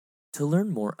To learn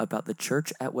more about the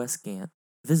Church at West Gant,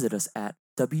 visit us at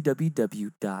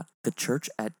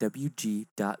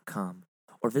www.thechurchatwg.com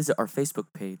or visit our Facebook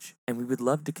page, and we would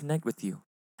love to connect with you.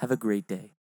 Have a great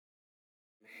day.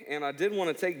 And I did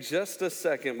want to take just a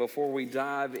second before we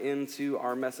dive into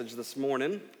our message this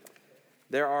morning.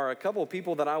 There are a couple of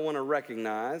people that I want to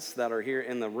recognize that are here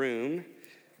in the room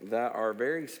that are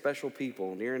very special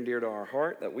people, near and dear to our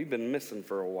heart, that we've been missing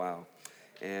for a while.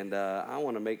 And I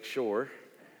want to make sure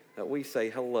that we say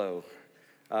hello.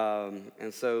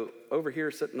 And so over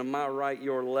here, sitting to my right,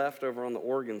 your left, over on the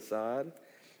organ side,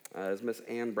 is Miss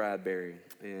Ann Bradbury.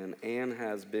 And Ann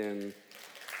has been,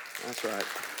 that's right.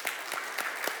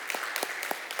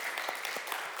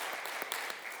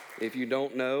 If you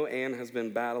don't know, Ann has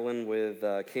been battling with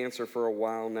cancer for a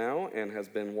while now and has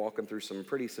been walking through some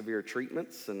pretty severe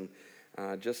treatments and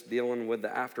just dealing with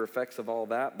the after effects of all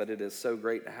that. But it is so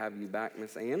great to have you back,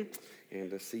 Miss Ann, and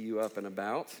to see you up and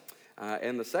about.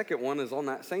 And the second one is on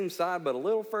that same side, but a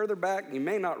little further back. You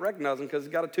may not recognize him because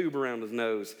he's got a tube around his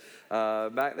nose.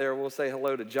 Back there, we'll say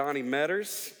hello to Johnny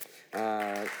Metters.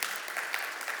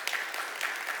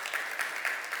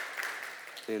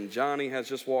 And Johnny has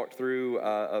just walked through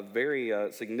a very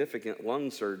significant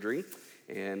lung surgery,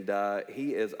 and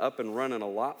he is up and running a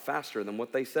lot faster than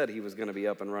what they said he was going to be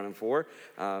up and running for.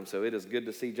 So it is good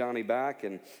to see Johnny back,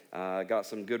 and got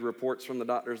some good reports from the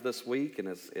doctors this week, and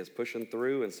is pushing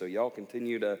through. And so y'all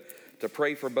continue to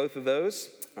pray for both of those.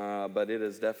 But it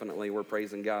is definitely, we're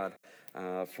praising God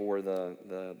for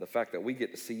the fact that we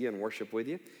get to see you and worship with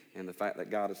you, and the fact that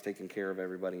God is taking care of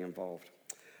everybody involved.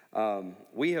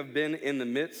 We have been in the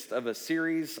midst of a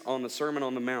series on the Sermon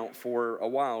on the Mount for a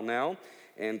while now,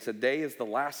 and today is the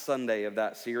last Sunday of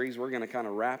that series. We're going to kind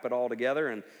of wrap it all together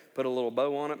and put a little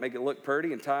bow on it, make it look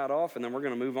pretty, and tie it off, and then we're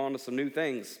going to move on to some new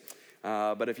things.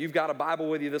 But if you've got a Bible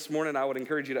with you this morning, I would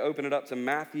encourage you to open it up to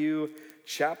Matthew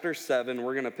chapter 7.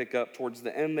 We're going to pick up towards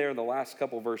the end there, the last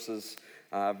couple verses,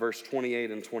 verse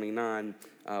 28 and 29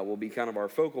 will be kind of our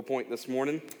focal point this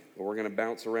morning, but we're going to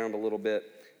bounce around a little bit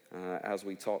as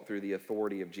we talk through the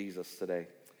authority of Jesus today.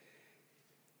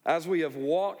 As we have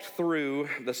walked through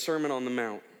the Sermon on the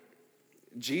Mount,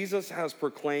 Jesus has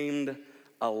proclaimed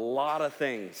a lot of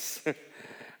things.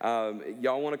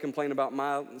 Y'all want to complain about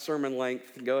my sermon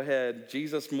length? Go ahead.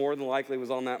 Jesus more than likely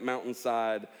was on that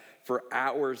mountainside for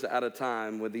hours at a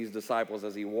time with these disciples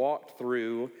as he walked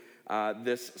through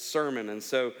this sermon. And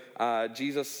so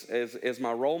Jesus is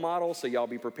my role model, so y'all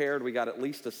be prepared. We got at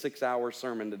least a 6-hour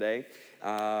sermon today.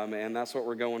 And that's what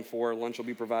we're going for. Lunch will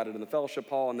be provided in the fellowship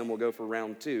hall, and then we'll go for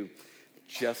round 2.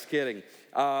 Just kidding.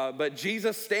 But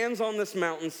Jesus stands on this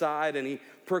mountainside, and he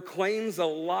proclaims a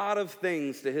lot of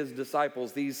things to his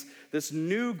disciples, this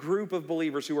new group of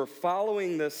believers who are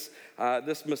following this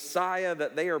Messiah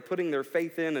that they are putting their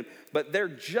faith in, but they're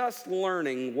just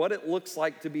learning what it looks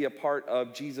like to be a part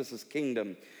of Jesus'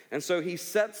 kingdom. And so he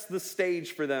sets the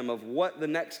stage for them of what the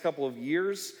next couple of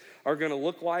years are going to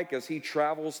look like as he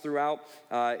travels throughout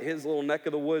his little neck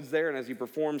of the woods there, and as he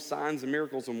performs signs and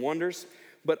miracles and wonders,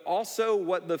 but also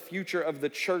what the future of the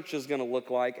church is going to look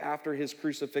like after his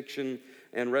crucifixion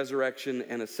and resurrection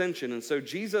and ascension. And so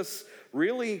Jesus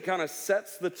really kind of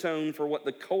sets the tone for what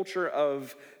the culture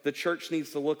of the church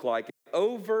needs to look like.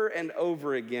 Over and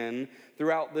over again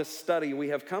throughout this study, we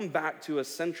have come back to a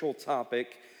central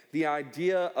topic, the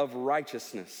idea of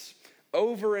righteousness.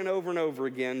 Over and over and over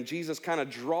again, Jesus kind of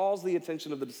draws the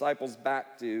attention of the disciples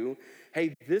back to,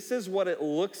 hey, this is what it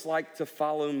looks like to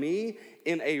follow me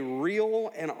in a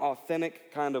real and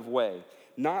authentic kind of way.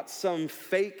 Not some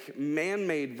fake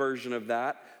man-made version of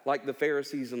that, like the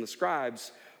Pharisees and the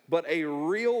scribes, but a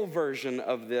real version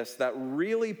of this that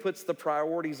really puts the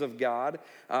priorities of God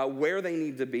where they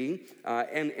need to be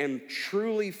and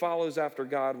truly follows after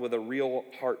God with a real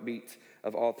heartbeat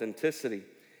of authenticity.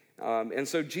 And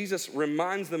so Jesus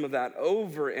reminds them of that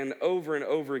over and over and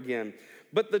over again.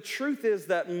 But the truth is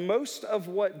that most of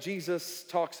what Jesus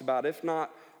talks about, if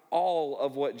not all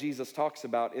of what Jesus talks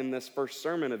about in this first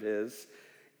sermon of his,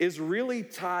 is really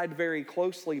tied very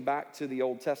closely back to the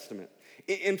Old Testament.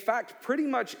 In fact, pretty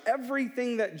much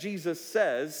everything that Jesus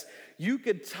says, you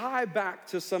could tie back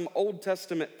to some Old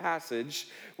Testament passage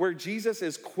where Jesus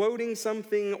is quoting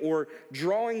something or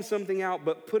drawing something out,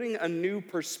 but putting a new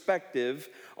perspective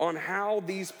on how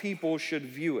these people should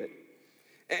view it.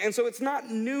 And so it's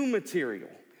not new material.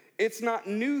 It's not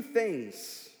new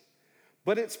things,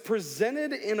 but it's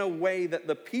presented in a way that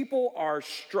the people are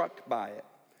struck by it.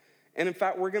 And in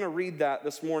fact, we're going to read that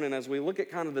this morning as we look at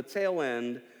kind of the tail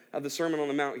end of the Sermon on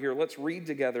the Mount here. Let's read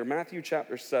together Matthew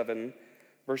chapter 7,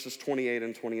 verses 28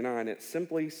 and 29. It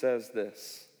simply says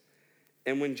this: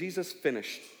 "And when Jesus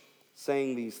finished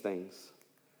saying these things.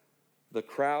 The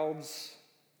crowds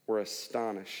were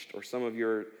astonished, or some of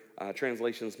your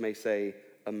translations may say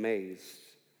amazed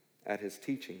at his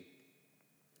teaching.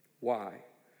 Why?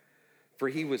 For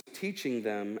he was teaching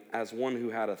them as one who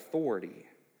had authority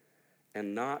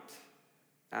and not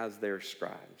as their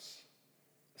scribes.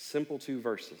 Simple 2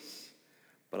 verses,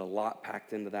 but a lot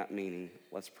packed into that meaning.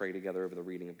 Let's pray together over the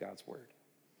reading of God's word.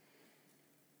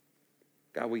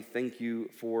 God, we thank you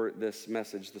for this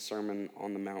message, the Sermon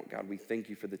on the Mount. God, we thank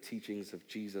you for the teachings of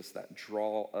Jesus that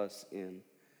draw us in.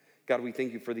 God, we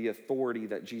thank you for the authority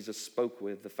that Jesus spoke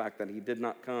with, the fact that he did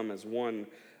not come as one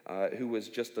who was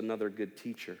just another good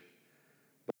teacher,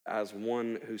 but as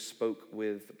one who spoke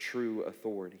with true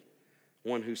authority,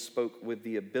 one who spoke with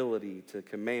the ability to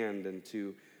command and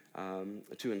to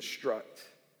instruct,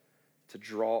 to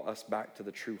draw us back to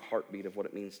the true heartbeat of what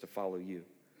it means to follow you.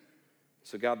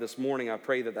 So God, this morning, I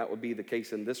pray that would be the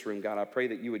case in this room. God, I pray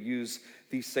that you would use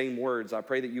these same words. I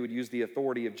pray that you would use the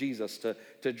authority of Jesus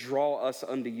to draw us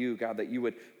unto you, God, that you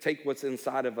would take what's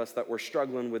inside of us that we're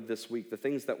struggling with this week, the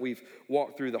things that we've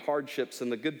walked through, the hardships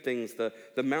and the good things, the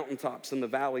mountaintops and the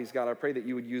valleys. God, I pray that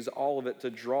you would use all of it to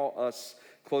draw us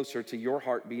closer to your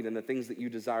heartbeat and the things that you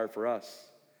desire for us.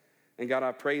 And God,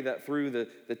 I pray that through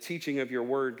the teaching of your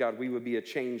word, God, we would be a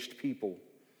changed people.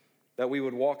 That we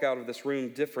would walk out of this room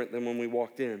different than when we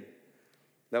walked in.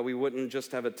 That we wouldn't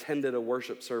just have attended a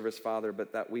worship service, Father,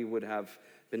 but that we would have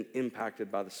been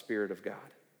impacted by the Spirit of God.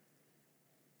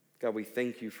 God, we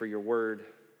thank you for your word.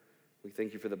 We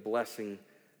thank you for the blessing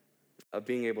of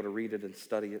being able to read it and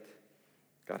study it.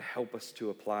 God, help us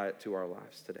to apply it to our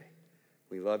lives today.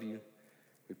 We love you.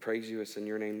 We praise you. It's in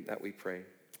your name that we pray.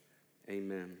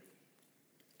 Amen.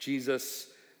 Jesus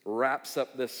wraps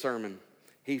up this sermon.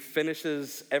 He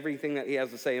finishes everything that he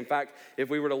has to say. In fact, if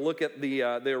we were to look at the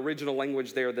original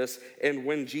language there, and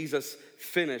when Jesus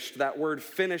finished, that word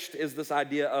finished is this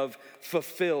idea of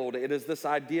fulfilled. It is this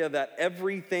idea that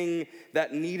everything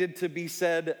that needed to be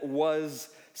said was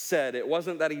said. It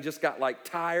wasn't that he just got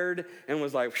tired and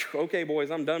was like, okay, boys,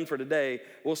 I'm done for today.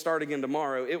 We'll start again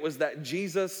tomorrow. It was that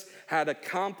Jesus had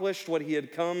accomplished what he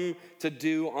had come to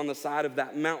do on the side of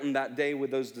that mountain that day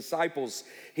with those disciples.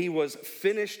 He was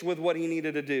finished with what he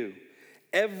needed to do.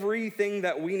 Everything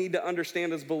that we need to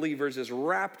understand as believers is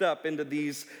wrapped up into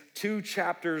these 2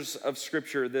 chapters of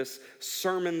Scripture, this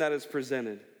sermon that is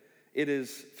presented. It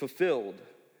is fulfilled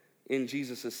in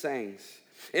Jesus' sayings.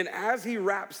 And as he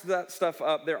wraps that stuff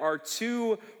up, there are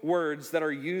 2 words that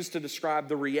are used to describe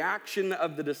the reaction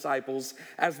of the disciples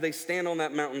as they stand on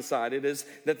that mountainside. It is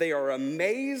that they are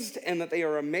amazed, and that they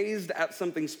are amazed at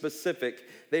something specific.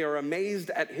 They are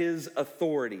amazed at his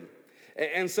authority.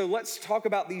 And so let's talk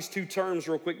about these 2 terms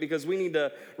real quick, because we need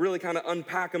to really kind of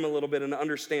unpack them a little bit and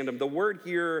understand them. The word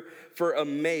here for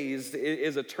amazed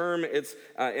is a term, it's,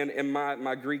 and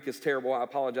my Greek is terrible. I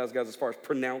apologize, guys, as far as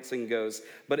pronouncing goes,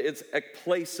 but it's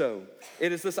ekplaso.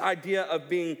 It is this idea of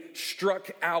being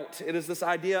struck out. It is this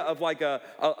idea of like a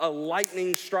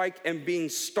lightning strike and being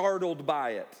startled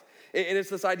by it. It is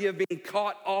this idea of being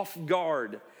caught off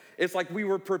guard. It's like we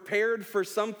were prepared for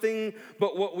something,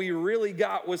 but what we really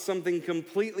got was something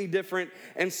completely different.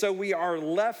 And so we are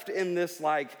left in this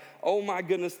oh my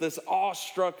goodness, this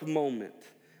awestruck moment.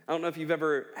 I don't know if you've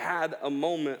ever had a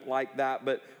moment like that,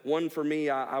 but one for me,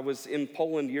 I was in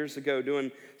Poland years ago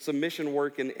doing some mission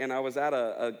work, and I was at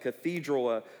a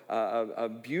cathedral, a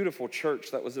beautiful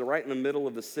church that was right in the middle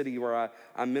of the city where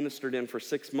I ministered in for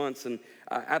 6 months. And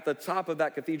at the top of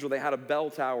that cathedral, they had a bell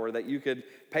tower that you could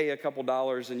pay a couple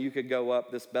dollars and you could go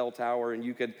up this bell tower and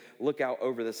you could look out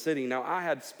over the city. Now, I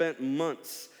had spent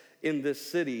months in this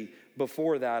city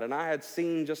before that, and I had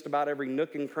seen just about every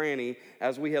nook and cranny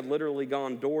as we had literally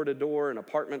gone door to door and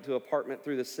apartment to apartment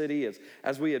through the city,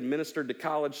 as we had ministered to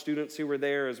college students who were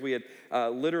there, as we had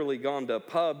literally gone to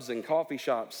pubs and coffee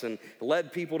shops and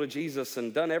led people to Jesus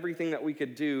and done everything that we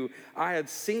could do. I had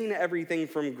seen everything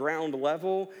from ground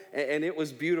level, and it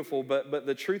was beautiful, but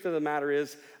the truth of the matter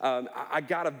is I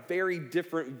got a very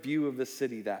different view of the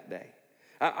city that day.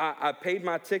 I paid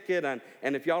my ticket, and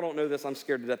if y'all don't know this, I'm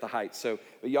scared to death of heights. So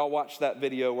y'all watch that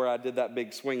video where I did that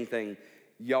big swing thing.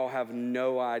 Y'all have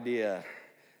no idea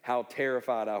how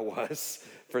terrified I was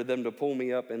for them to pull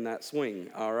me up in that swing,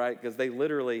 all right? Because they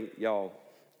literally, y'all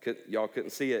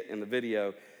couldn't see it in the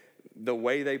video. The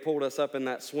way they pulled us up in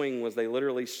that swing was they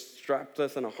literally strapped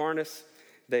us in a harness.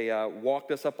 They walked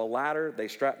us up a ladder. They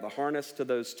strapped the harness to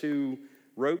those 2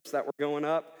 ropes that were going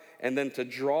up. And then to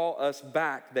draw us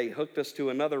back, they hooked us to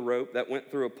another rope that went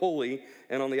through a pulley.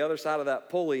 And on the other side of that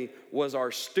pulley was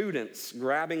our students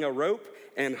grabbing a rope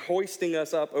and hoisting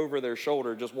us up over their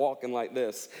shoulder, just walking like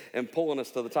this and pulling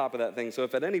us to the top of that thing. So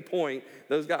if at any point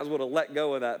those guys would have let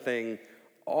go of that thing,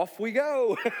 off we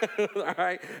go. All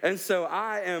right. And so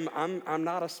I'm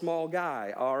not a small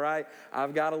guy. All right.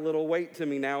 I've got a little weight to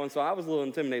me now. And so I was a little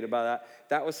intimidated by that.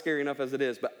 That was scary enough as it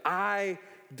is. But I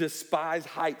despise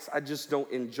heights. I just don't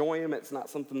enjoy them. It's not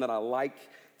something that I like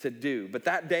to do. But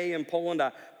that day in Poland,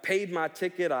 I paid my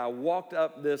ticket. I walked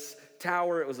up this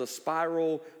tower. It was a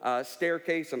spiral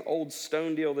staircase, an old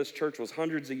stone deal. This church was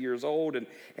hundreds of years old.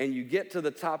 And you get to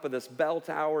the top of this bell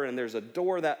tower, and there's a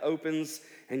door that opens,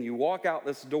 and you walk out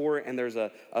this door, and there's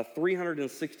a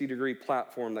 360-degree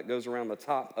platform that goes around the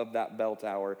top of that bell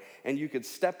tower. And you could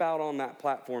step out on that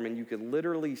platform, and you could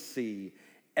literally see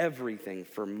everything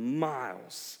for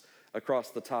miles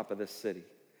across the top of this city.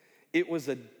 It was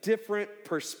a different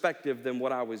perspective than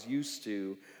what I was used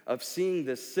to of seeing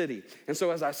this city. And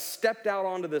so as I stepped out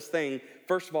onto this thing,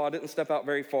 first of all, I didn't step out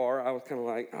very far. I was kind of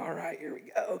like, all right, here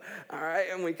we go. All right,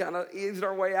 and we kind of eased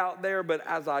our way out there. But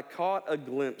as I caught a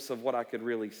glimpse of what I could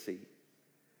really see,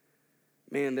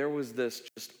 man, there was this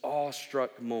just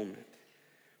awestruck moment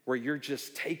where you're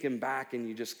just taken back and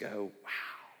you just go, wow,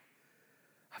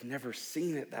 I've never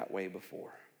seen it that way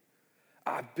before.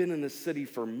 I've been in the city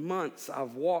for months.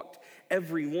 I've walked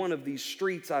every one of these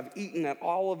streets. I've eaten at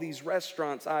all of these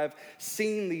restaurants. I've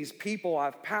seen these people.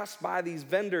 I've passed by these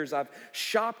vendors. I've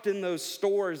shopped in those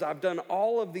stores. I've done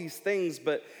all of these things.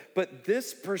 But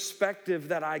this perspective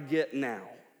that I get now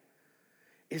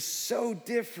is so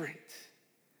different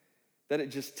that it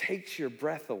just takes your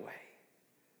breath away.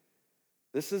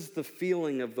 This is the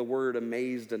feeling of the word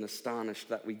amazed and astonished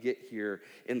that we get here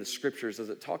in the scriptures as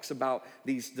it talks about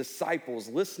these disciples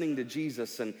listening to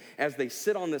Jesus and as they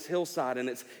sit on this hillside. And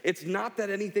it's not that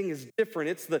anything is different.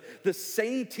 It's the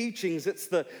same teachings. It's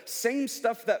the same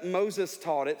stuff that Moses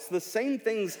taught. It's the same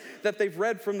things that they've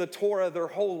read from the Torah their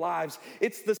whole lives.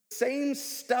 It's the same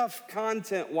stuff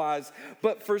content-wise,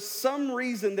 but for some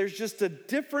reason, there's just a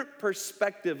different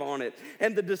perspective on it.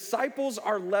 And the disciples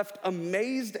are left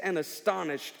amazed and astonished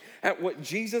at what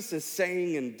Jesus is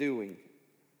saying and doing.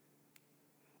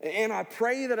 And I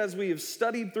pray that as we have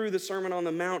studied through the Sermon on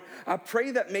the Mount, I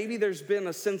pray that maybe there's been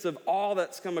a sense of awe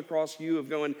that's come across you of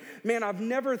going, man, I've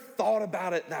never thought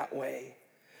about it that way.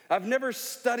 I've never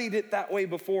studied it that way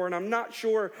before, and I'm not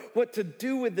sure what to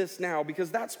do with this now,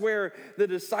 because that's where the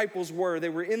disciples were. They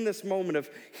were in this moment of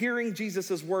hearing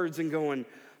Jesus' words and going,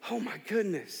 oh my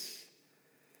goodness,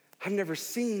 I've never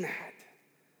seen that.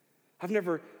 I've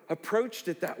never approached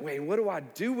it that way. What do I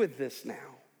do with this now?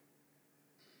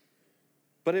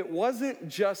 But it wasn't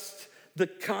just the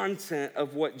content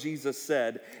of what Jesus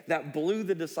said that blew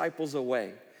the disciples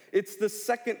away. It's the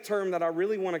second term that I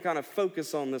really want to kind of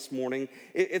focus on this morning.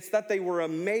 It's that they were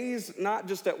amazed not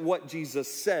just at what Jesus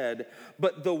said,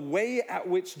 but the way at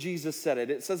which Jesus said it.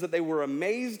 It says that they were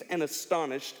amazed and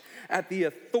astonished at the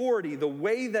authority, the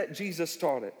way that Jesus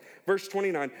taught it. Verse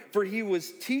 29, for he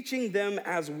was teaching them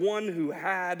as one who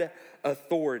had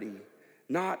authority,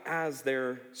 not as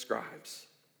their scribes.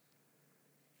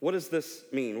 What does this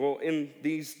mean? Well, in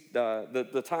these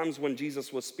the times when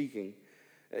Jesus was speaking,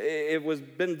 it was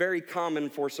been very common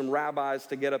for some rabbis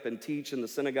to get up and teach in the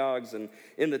synagogues and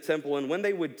in the temple. And when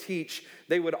they would teach,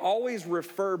 they would always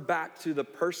refer back to the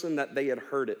person that they had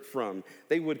heard it from.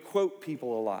 They would quote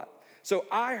people a lot. So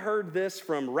I heard this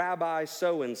from Rabbi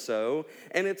so-and-so,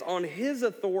 and it's on his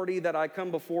authority that I come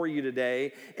before you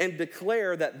today and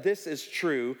declare that this is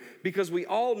true, because we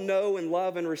all know and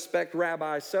love and respect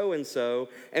Rabbi so-and-so,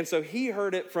 and so he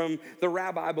heard it from the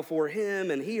rabbi before him,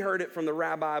 and he heard it from the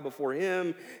rabbi before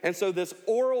him, and so this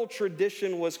oral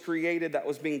tradition was created that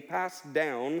was being passed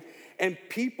down, and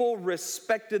people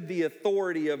respected the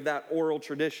authority of that oral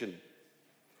tradition.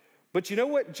 But you know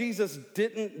what Jesus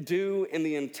didn't do in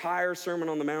the entire Sermon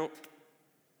on the Mount?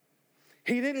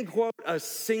 He didn't quote a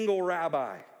single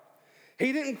rabbi.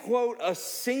 He didn't quote a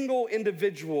single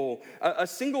individual, a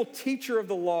single teacher of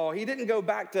the law. He didn't go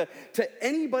back to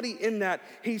anybody in that.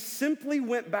 He simply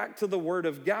went back to the Word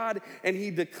of God, and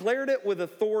he declared it with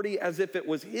authority as if it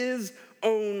was his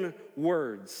own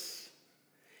words.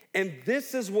 And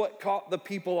this is what caught the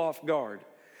people off guard.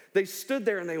 They stood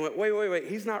there and they went, wait,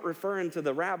 he's not referring to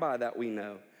the rabbi that we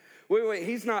know. Wait,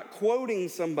 he's not quoting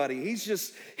somebody. He's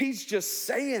just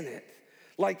saying it.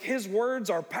 Like his words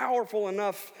are powerful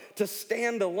enough to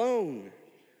stand alone.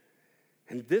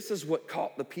 And this is what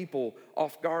caught the people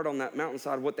off guard on that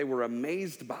mountainside, what they were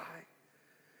amazed by.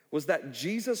 was that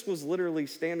Jesus was literally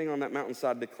standing on that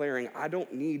mountainside declaring, I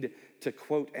don't need to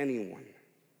quote anyone.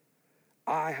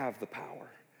 I have the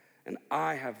power and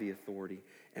I have the authority,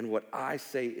 and what I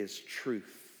say is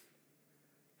truth.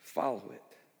 Follow it.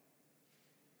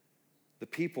 The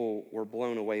people were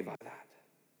blown away by that.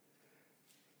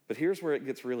 But here's where it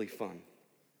gets really fun.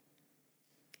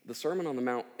 The Sermon on the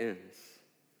Mount ends.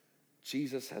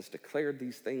 Jesus has declared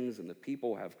these things, and the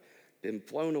people have been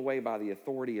blown away by the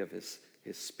authority of his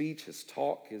speech, his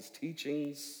talk, his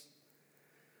teachings.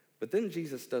 But then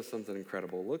Jesus does something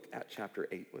incredible. Look at chapter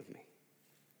 8 with me.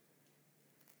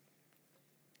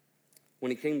 When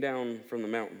he came down from the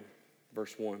mountain,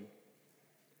 verse 1,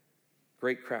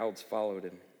 great crowds followed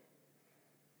him.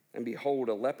 And behold,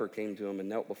 a leper came to him and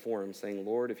knelt before him, saying,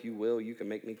 Lord, if you will, you can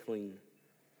make me clean.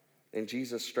 And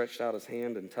Jesus stretched out his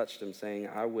hand and touched him, saying,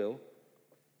 I will,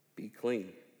 be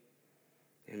clean.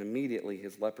 And immediately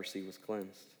his leprosy was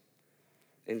cleansed.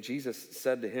 And Jesus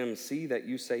said to him, see that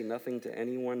you say nothing to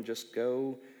anyone, just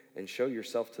go and show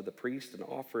yourself to the priest and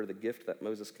offer the gift that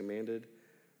Moses commanded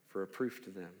for a proof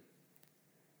to them.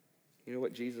 You know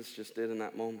what Jesus just did in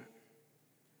that moment?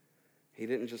 He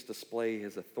didn't just display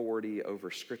his authority over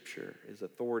Scripture, his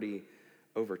authority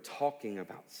over talking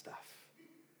about stuff,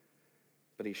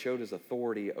 but he showed his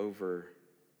authority over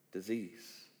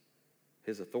disease,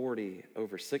 his authority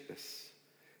over sickness,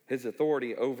 his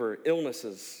authority over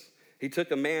illnesses. He took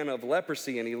a man of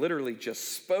leprosy and he literally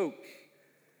just spoke.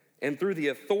 And through the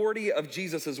authority of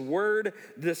Jesus' word,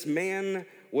 this man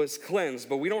was cleansed.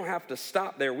 But we don't have to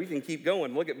stop there. We can keep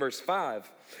going. Look at verse 5.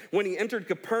 When he entered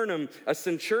Capernaum, a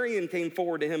centurion came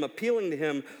forward to him, appealing to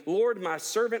him, Lord, my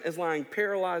servant is lying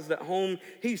paralyzed at home.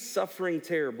 He's suffering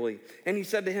terribly. And he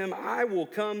said to him, I will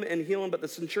come and heal him. But the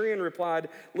centurion replied,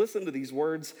 listen to these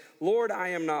words, Lord, I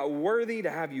am not worthy to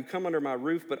have you come under my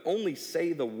roof, but only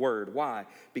say the word. Why?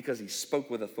 Because he spoke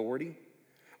with authority.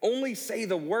 Only say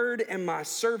the word and my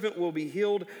servant will be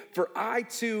healed, for I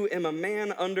too am a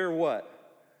man under what?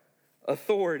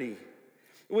 Authority.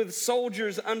 With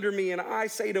soldiers under me, and I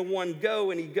say to one,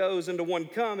 go, and he goes, and to one,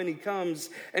 come, and he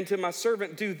comes, and to my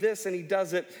servant, do this, and he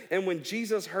does it. And when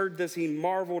Jesus heard this, he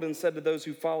marveled and said to those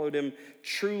who followed him,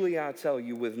 truly I tell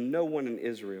you, with no one in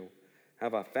Israel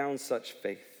have I found such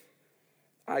faith.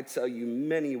 I tell you,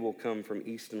 many will come from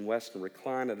east and west and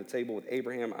recline at a table with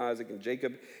Abraham, Isaac, and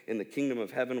Jacob in the kingdom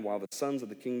of heaven, while the sons of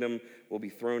the kingdom will be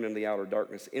thrown into the outer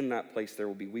darkness. In that place there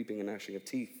will be weeping and gnashing of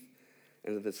teeth.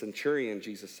 And to the centurion,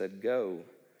 Jesus said, go,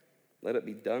 let it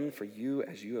be done for you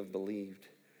as you have believed.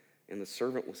 And the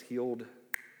servant was healed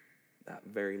that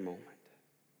very moment.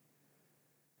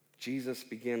 Jesus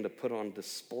began to put on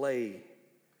display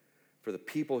for the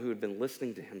people who had been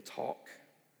listening to him talk.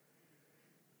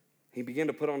 He began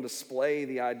to put on display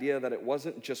the idea that it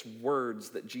wasn't just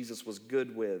words that Jesus was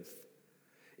good with.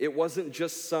 It wasn't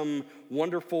just some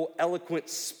wonderful, eloquent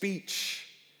speech,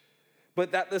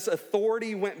 but that this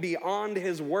authority went beyond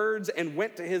his words and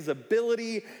went to his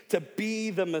ability to be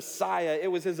the Messiah. It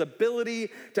was his ability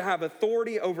to have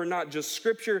authority over not just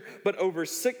Scripture, but over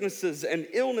sicknesses and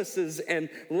illnesses and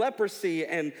leprosy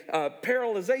and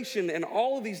paralyzation and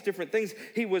all of these different things.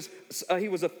 He was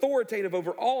authoritative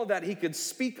over all of that. He could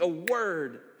speak a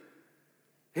word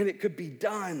and it could be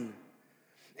done.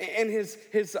 And his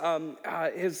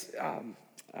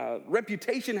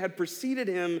reputation had preceded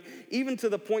him even to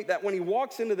the point that when he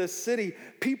walks into this city,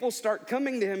 people start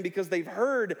coming to him because they've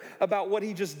heard about what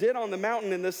he just did on the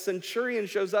mountain. And this centurion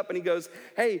shows up and he goes,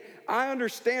 hey, I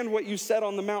understand what you said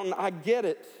on the mountain. I get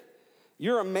it.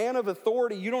 You're a man of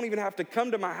authority. You don't even have to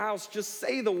come to my house. Just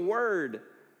say the word.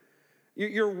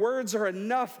 Your words are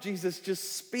enough, Jesus.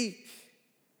 Just speak.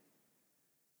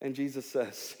 And Jesus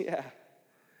says, yeah,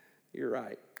 you're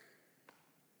right.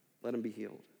 Let him be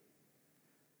healed.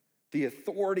 The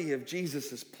authority of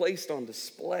Jesus is placed on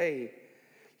display.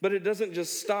 But it doesn't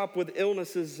just stop with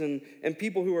illnesses and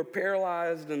people who are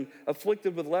paralyzed and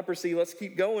afflicted with leprosy. Let's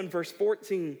keep going. Verse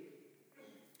 14.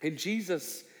 And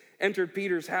Jesus entered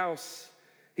Peter's house.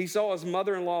 He saw his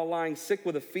mother-in-law lying sick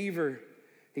with a fever.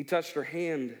 He touched her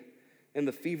hand, and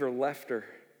the fever left her.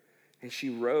 And she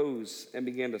rose and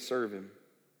began to serve him.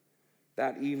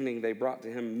 That evening they brought to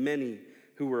him many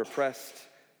who were oppressed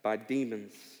by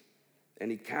demons. And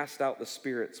he cast out the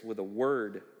spirits with a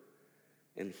word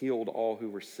and healed all who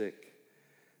were sick.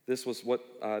 This was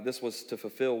to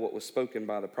fulfill what was spoken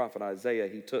by the prophet Isaiah.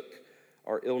 He took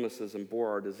our illnesses and bore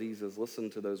our diseases. Listen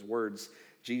to those words.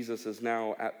 Jesus is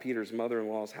now at Peter's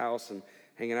mother-in-law's house and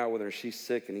hanging out with her. She's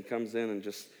sick, and he comes in and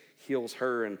just heals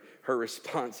her. And her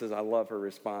response is, I love her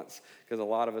response, because a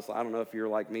lot of us, I don't know if you're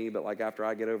like me, but like after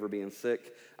I get over being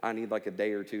sick, I need like a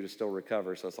day or two to still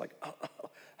recover. So it's like,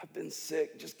 I've been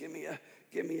sick. Just give me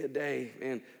a day.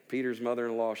 Man, Peter's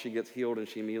mother-in-law, she gets healed and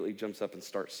she immediately jumps up and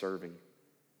starts serving.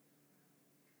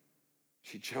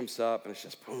 She jumps up and it's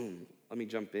just boom, let me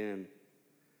jump in.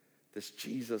 This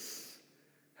Jesus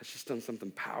has just done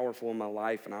something powerful in my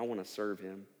life and I want to serve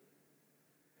him.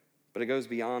 But it goes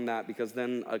beyond that, because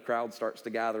then a crowd starts to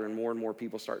gather and more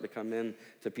people start to come in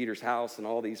to Peter's house, and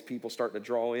all these people start to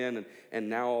draw in. And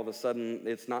now all of a sudden,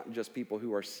 it's not just people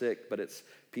who are sick, but it's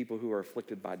people who are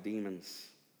afflicted by demons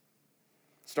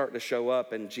start to show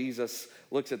up. And Jesus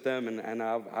looks at them, and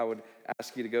I would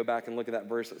ask you to go back and look at that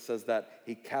verse that says that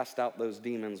he cast out those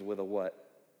demons with a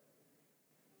what?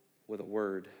 With a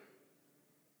word.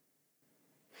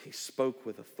 He spoke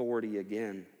with authority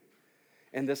again.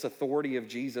 And this authority of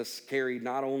Jesus carried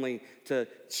not only to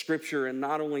Scripture and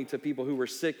not only to people who were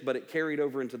sick, but it carried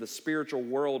over into the spiritual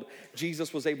world.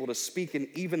 Jesus was able to speak, and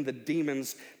even the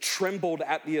demons trembled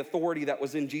at the authority that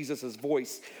was in Jesus'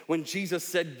 voice. When Jesus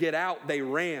said, "Get out," they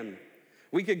ran.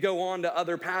 We could go on to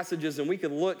other passages and we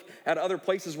could look at other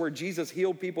places where Jesus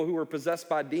healed people who were possessed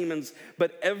by demons.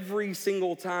 But every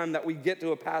single time that we get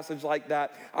to a passage like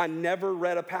that, I never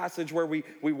read a passage where we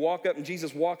walk up and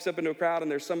Jesus walks up into a crowd and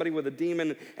there's somebody with a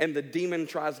demon and the demon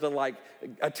tries to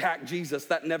attack Jesus.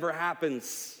 That never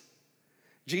happens.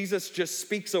 Jesus just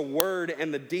speaks a word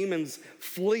and the demons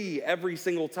flee every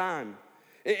single time.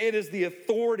 It is the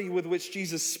authority with which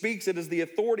Jesus speaks. It is the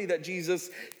authority that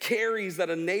Jesus carries that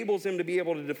enables him to be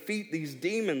able to defeat these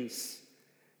demons.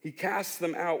 He casts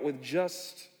them out with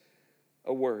just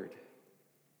a word.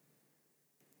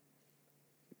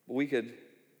 We could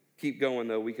keep going,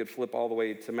 though. We could flip all the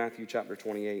way to Matthew chapter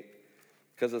 28,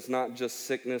 because it's not just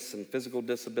sickness and physical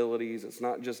disabilities. It's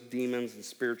not just demons and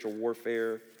spiritual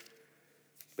warfare.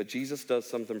 But Jesus does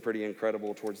something pretty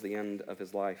incredible towards the end of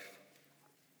his life.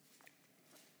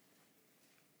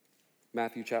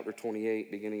 Matthew chapter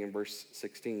 28, beginning in verse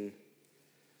 16.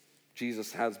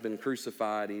 Jesus has been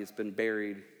crucified. He has been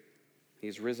buried. He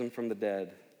has risen from the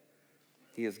dead.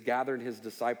 He has gathered his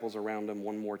disciples around him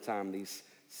one more time, these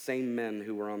same men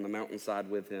who were on the mountainside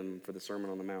with him for the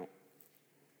Sermon on the Mount.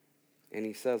 And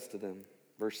he says to them,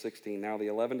 verse 16, "Now the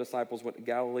 11 disciples went to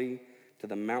Galilee, to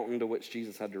the mountain to which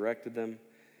Jesus had directed them.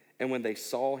 And when they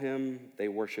saw him, they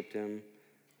worshiped him.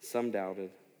 Some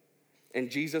doubted. And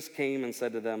Jesus came and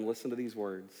said to them," listen to these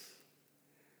words,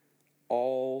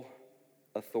 "All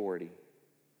authority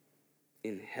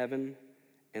in heaven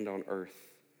and on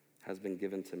earth has been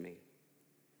given to me."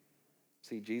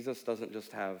 See, Jesus doesn't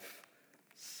just have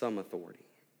some authority.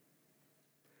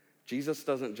 Jesus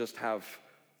doesn't just have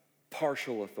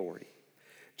partial authority.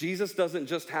 Jesus doesn't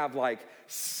just have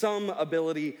some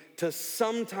ability to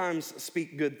sometimes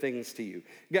speak good things to you.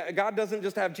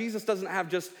 Jesus doesn't have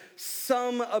just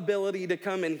some ability to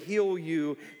come and heal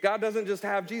you.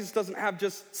 Jesus doesn't have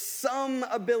just some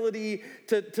ability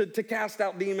to cast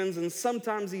out demons, and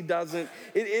sometimes he doesn't.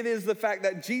 It is the fact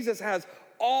that Jesus has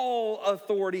all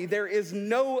authority. There is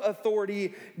no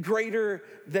authority greater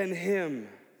than him.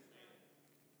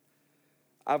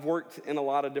 I've worked in a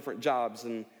lot of different jobs,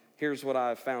 and here's what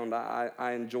I've found.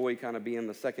 I enjoy kind of being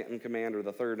the second in command or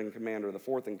the third in command or the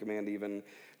fourth in command even,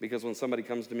 because when somebody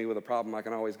comes to me with a problem, I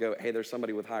can always go, "Hey, there's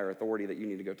somebody with higher authority that you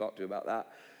need to go talk to about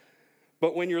that."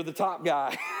 But when you're the top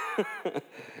guy,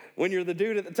 when you're the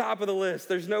dude at the top of the list,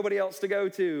 there's nobody else to go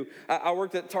to. I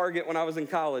worked at Target when I was in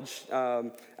college.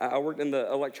 I worked in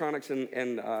the electronics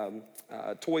and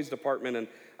toys department,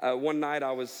 and one night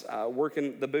I was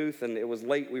working the booth, and it was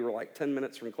late. We were 10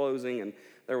 minutes from closing, and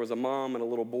there was a mom and a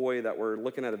little boy that were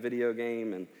looking at a video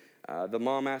game, and the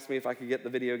mom asked me if I could get the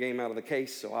video game out of the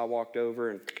case, so I walked over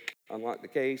and unlocked the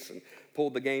case and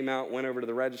pulled the game out, went over to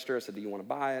the register. I said, "Do you want to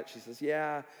buy it?" She says,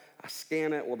 "Yeah." I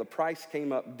scan it. Well, the price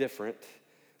came up different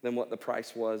than what the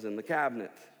price was in the cabinet,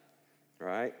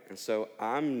 right? And so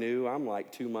I'm new. I'm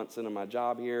 2 months into my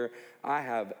job here. I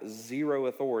have zero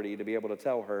authority to be able to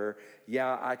tell her,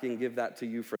 "Yeah, I can give that to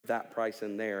you for that price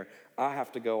in there." I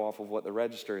have to go off of what the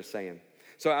register is saying.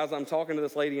 So as I'm talking to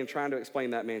this lady and trying to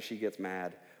explain that, man, she gets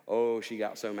mad. Oh, she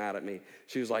got so mad at me.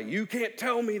 She was like, "You can't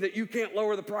tell me that you can't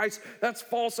lower the price. That's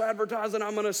false advertising.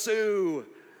 I'm going to sue."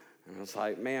 And I was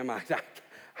like, "Ma'am, I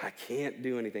can't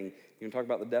do anything." You can talk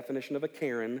about the definition of a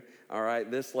Karen. All right,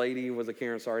 this lady was a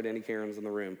Karen. Sorry to any Karens in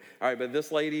the room. All right, but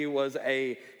this lady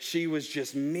she was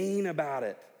just mean about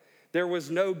it. There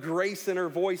was no grace in her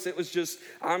voice. It was just,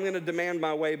 "I'm going to demand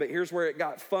my way." But here's where it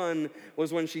got fun,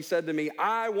 was when she said to me,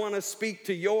 "I want to speak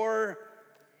to your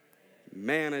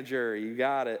manager." You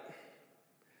got it.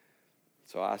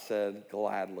 So I said,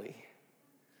 "Gladly.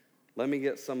 Let me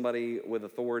get somebody with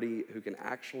authority who can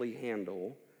actually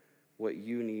handle what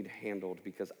you need handled,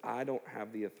 because I don't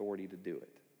have the authority to do it."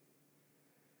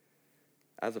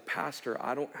 As a pastor,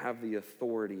 I don't have the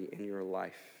authority in your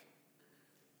life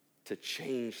to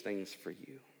change things for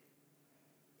you.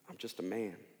 I'm just a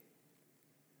man.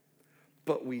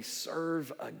 But we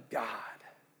serve a God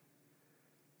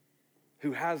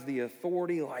who has the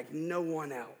authority like no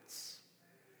one else.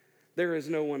 There is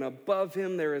no one above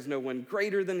him. There is no one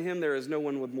greater than him. There is no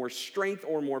one with more strength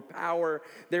or more power.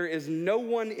 There is no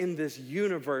one in this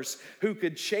universe who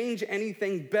could change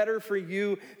anything better for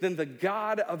you than the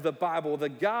God of the Bible, the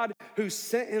God who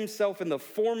sent himself in the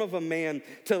form of a man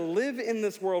to live in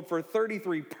this world for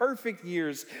 33 perfect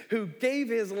years, who gave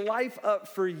his life up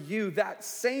for you. That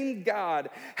same God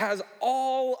has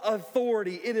all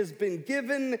authority. It has been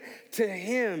given to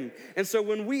him. And so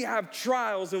when we have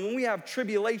trials and when we have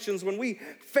tribulations, when we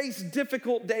face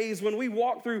difficult days, when we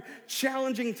walk through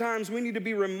challenging times, we need to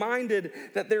be reminded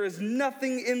that there is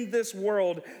nothing in this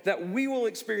world that we will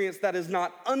experience that is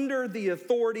not under the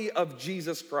authority of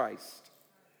Jesus Christ.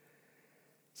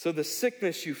 So the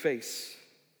sickness you face,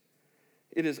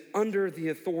 it is under the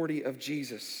authority of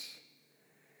Jesus.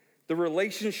 The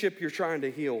relationship you're trying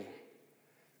to heal,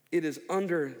 it is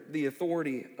under the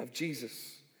authority of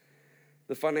Jesus.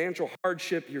 The financial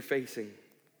hardship you're facing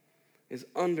is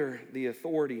under the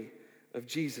authority of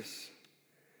Jesus.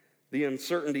 The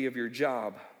uncertainty of your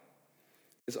job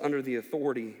is under the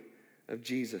authority of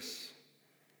Jesus.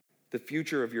 The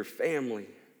future of your family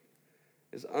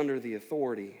is under the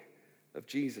authority of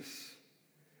Jesus.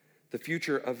 The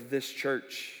future of this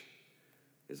church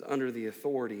is under the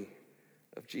authority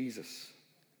of Jesus.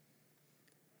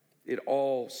 It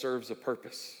all serves a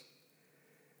purpose.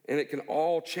 And it can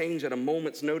all change at a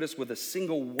moment's notice with a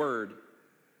single word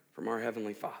from our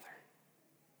Heavenly Father.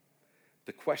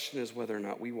 The question is whether or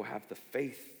not we will have the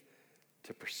faith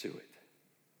to pursue it.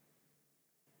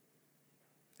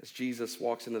 As Jesus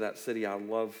walks into that city, I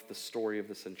love the story of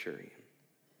the centurion,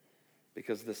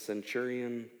 because the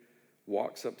centurion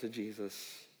walks up to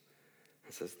Jesus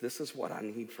and says, "This is what I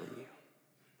need from you."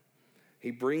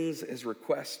 He brings his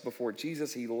request before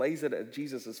Jesus. He lays it at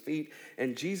Jesus' feet,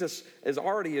 and Jesus is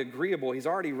already agreeable. He's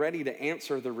already ready to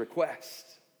answer the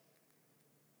request.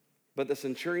 But the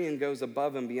centurion goes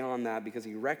above and beyond that because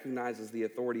he recognizes the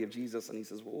authority of Jesus, and he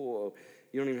says, "Whoa,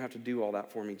 you don't even have to do all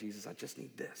that for me, Jesus. I just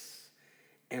need this.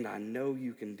 And I know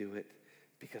you can do it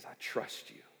because I trust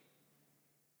you."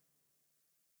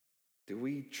 Do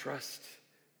we trust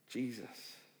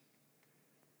Jesus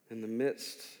in the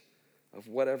midst of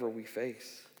whatever we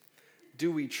face?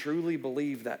 Do we truly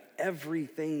believe that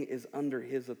everything is under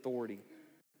his authority?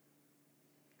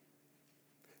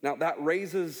 Now, that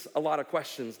raises a lot of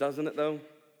questions, doesn't it, though?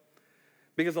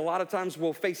 Because a lot of times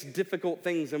we'll face difficult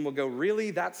things and we'll go,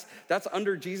 really? That's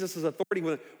under Jesus' authority?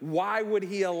 Why would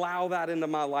he allow that into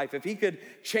my life? If he could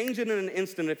change it in an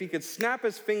instant, if he could snap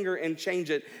his finger and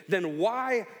change it, then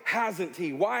why hasn't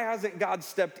he? Why hasn't God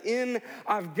stepped in?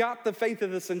 I've got the faith of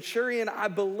the centurion. I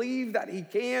believe that he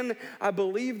can. I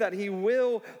believe that he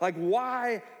will. Like,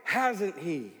 why hasn't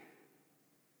he?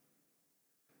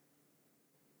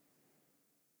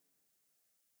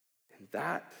 And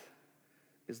that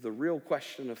is the real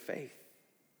question of faith.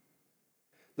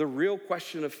 The real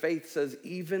question of faith says,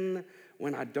 even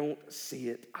when I don't see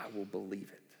it, I will believe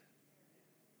it.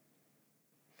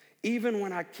 Even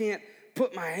when I can't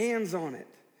put my hands on it,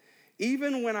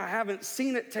 even when I haven't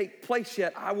seen it take place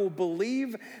yet, I will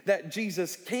believe that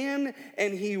Jesus can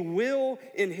and he will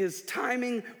in his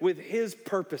timing with his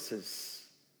purposes.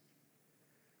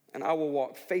 And I will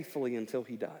walk faithfully until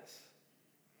he does.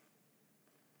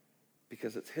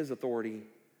 Because it's his authority,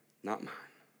 not mine.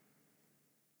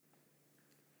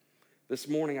 This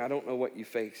morning, I don't know what you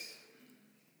face.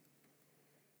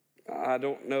 I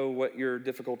don't know what your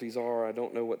difficulties are. I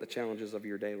don't know what the challenges of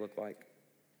your day look like.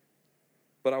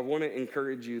 But I want to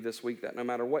encourage you this week that no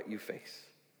matter what you face,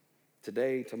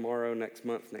 today, tomorrow, next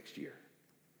month, next year,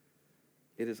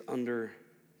 it is under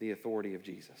the authority of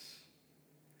Jesus.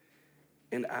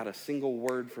 And at a single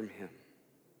word from him,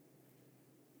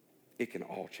 it can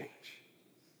all change.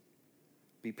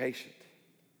 Be patient.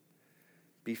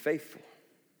 Be faithful.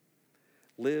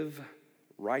 Live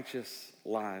righteous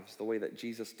lives the way that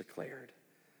Jesus declared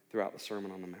throughout the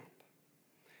Sermon on the Mount.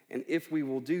 And if we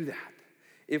will do that,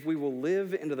 if we will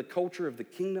live into the culture of the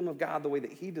kingdom of God the way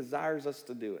that he desires us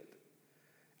to do it,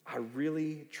 I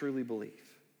really, truly believe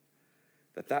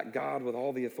that God with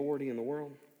all the authority in the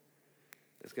world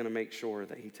is going to make sure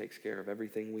that he takes care of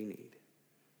everything we need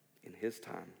in his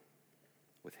time,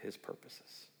 with his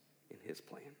purposes, in his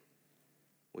plan.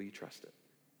 Will you trust it?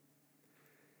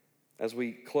 As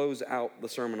we close out the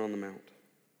Sermon on the Mount,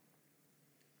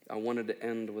 I wanted to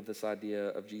end with this idea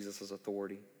of Jesus'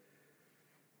 authority,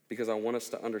 because I want us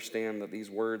to understand that these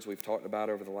words we've talked about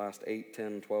over the last 8,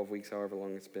 10, 12 weeks, however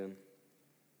long it's been,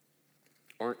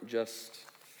 aren't just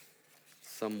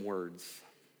some words.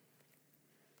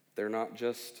 They're not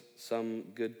just some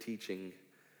good teaching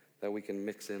that we can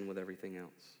mix in with everything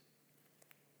else.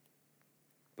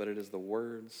 But it is the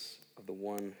words of the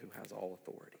one who has all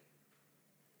authority.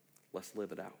 Let's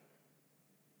live it out.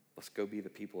 Let's go be the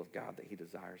people of God that he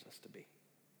desires us to be.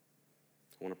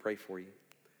 I want to pray for you.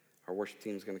 Our worship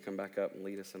team is going to come back up and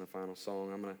lead us in a final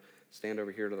song. I'm going to stand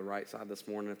over here to the right side this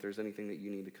morning. If there's anything that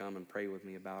you need to come and pray with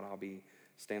me about, I'll be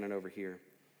standing over here.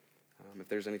 If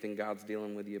there's anything God's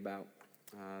dealing with you about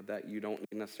that you don't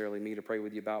need necessarily me to pray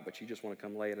with you about, but you just want to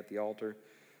come lay it at the altar,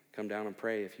 come down and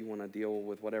pray. If you want to deal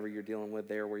with whatever you're dealing with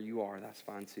there where you are, that's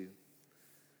fine too.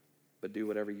 But do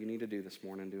whatever you need to do this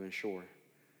morning to ensure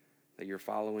that you're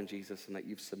following Jesus and that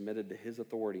you've submitted to his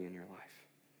authority in your life,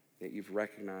 that you've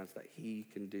recognized that he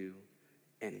can do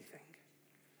anything.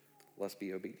 Let's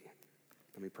be obedient.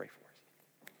 Let me pray for us.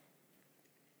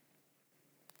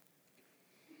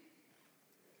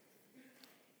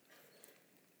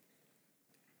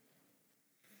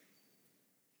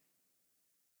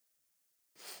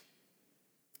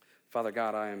 Father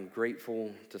God, I am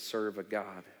grateful to serve a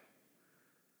God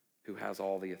who has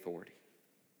all the authority.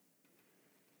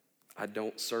 I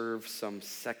don't serve some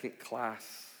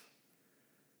second-class,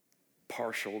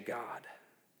 partial God.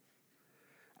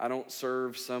 I don't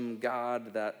serve some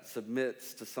God that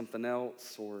submits to something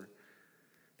else or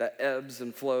that ebbs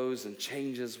and flows and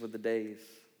changes with the days.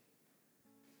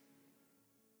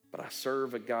 But I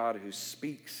serve a God who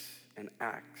speaks and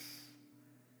acts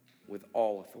with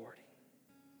all authority.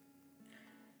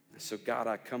 So God,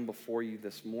 I come before you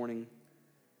this morning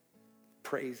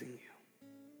praising you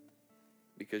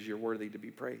because you're worthy to be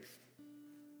praised.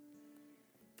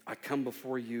 I come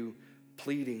before you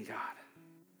pleading, God,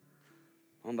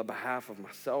 on the behalf of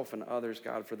myself and others,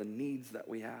 God, for the needs that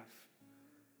we have.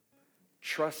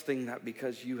 Trusting that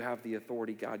because you have the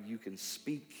authority, God, you can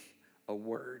speak a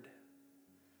word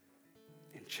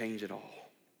and change it all.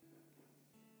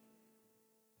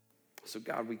 So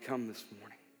God, we come this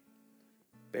morning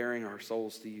bearing our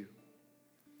souls to you.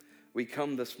 We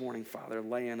come this morning, Father,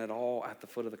 laying it all at the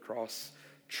foot of the cross,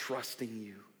 trusting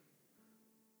you.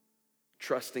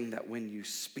 Trusting that when you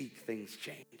speak, things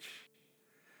change.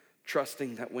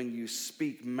 Trusting that when you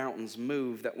speak, mountains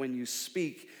move. That when you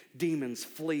speak, demons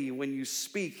flee. When you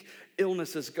speak,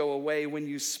 illnesses go away. When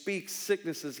you speak,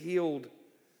 sickness is healed.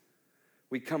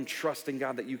 We come trusting,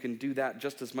 God, that you can do that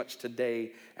just as much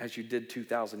today as you did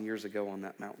 2,000 years ago on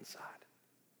that mountainside.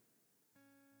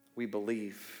 We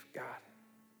believe, God,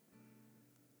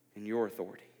 in your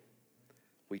authority.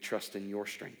 We trust in your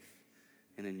strength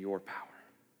and in your power.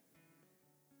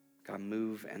 God,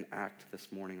 move and act this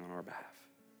morning on our behalf.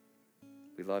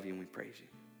 We love you and we praise you.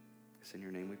 It's in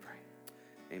your name we pray.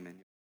 Amen.